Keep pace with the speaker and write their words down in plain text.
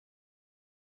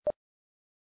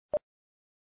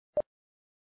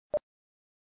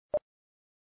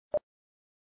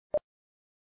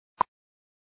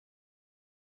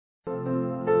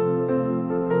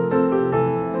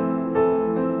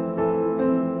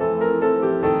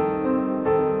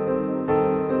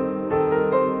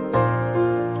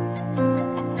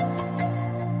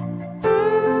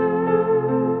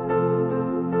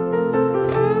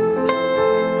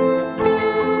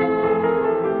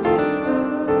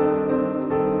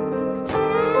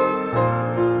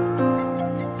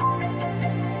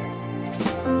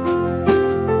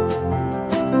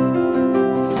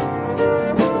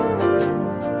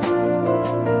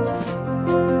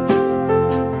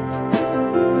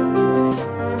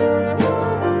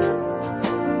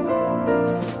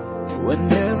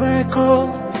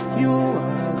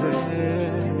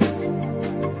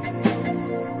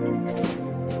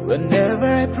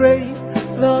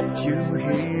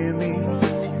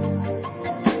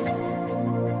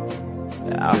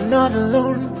not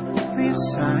alone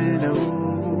this I know.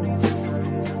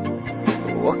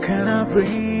 What can I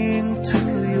bring to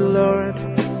you, Lord,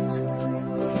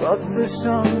 but the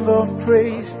song of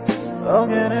praise? How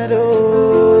can I do?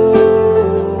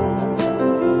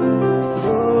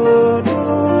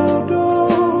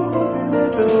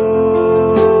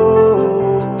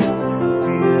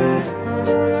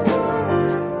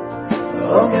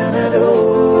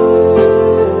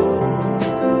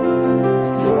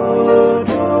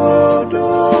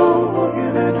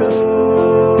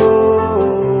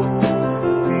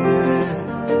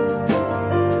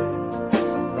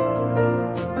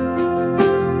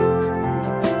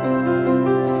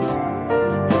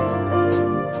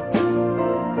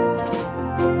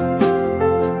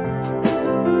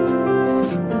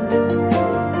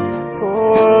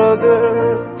 The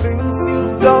things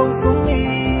you've done for me,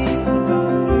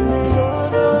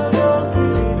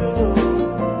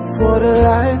 for the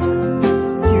life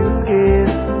you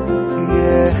give,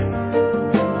 yeah.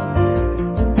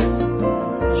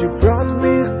 You brought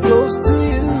me close to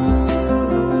you,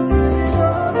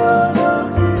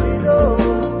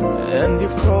 and you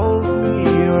called me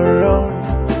your own.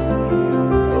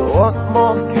 What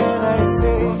more can I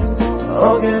say?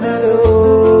 How can I do?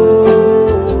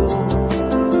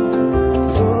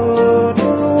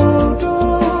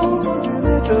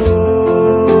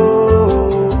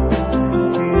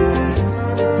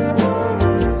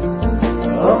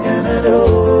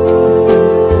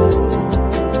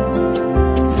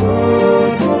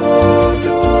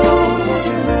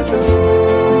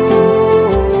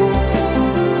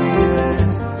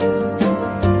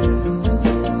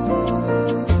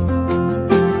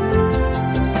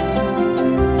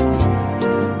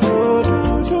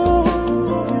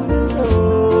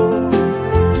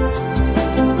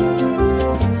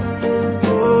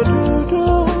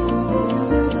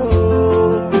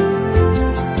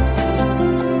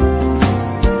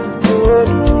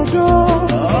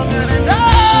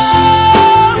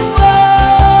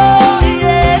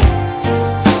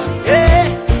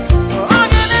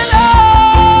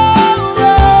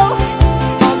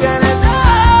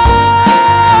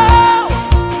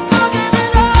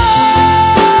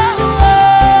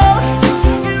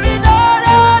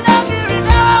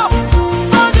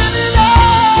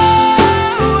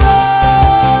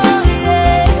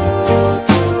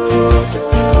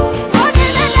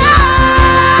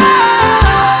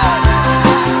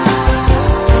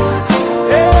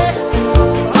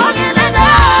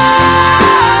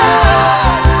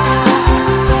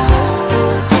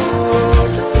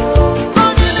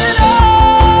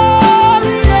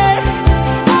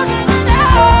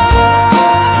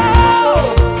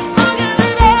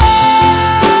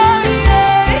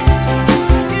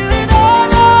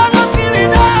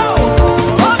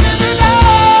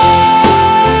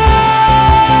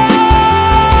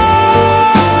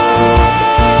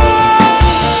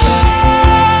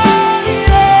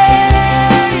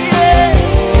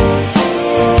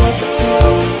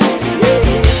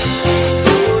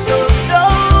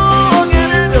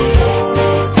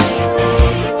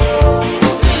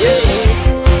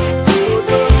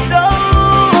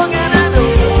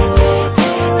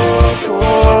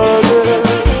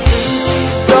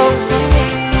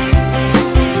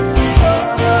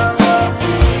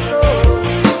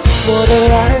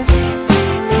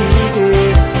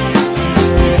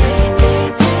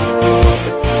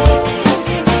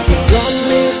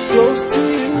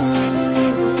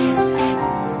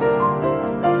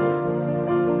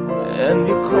 And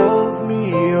you called me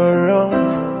your own.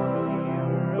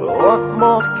 What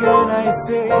more can I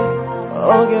say?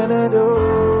 How can I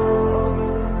do?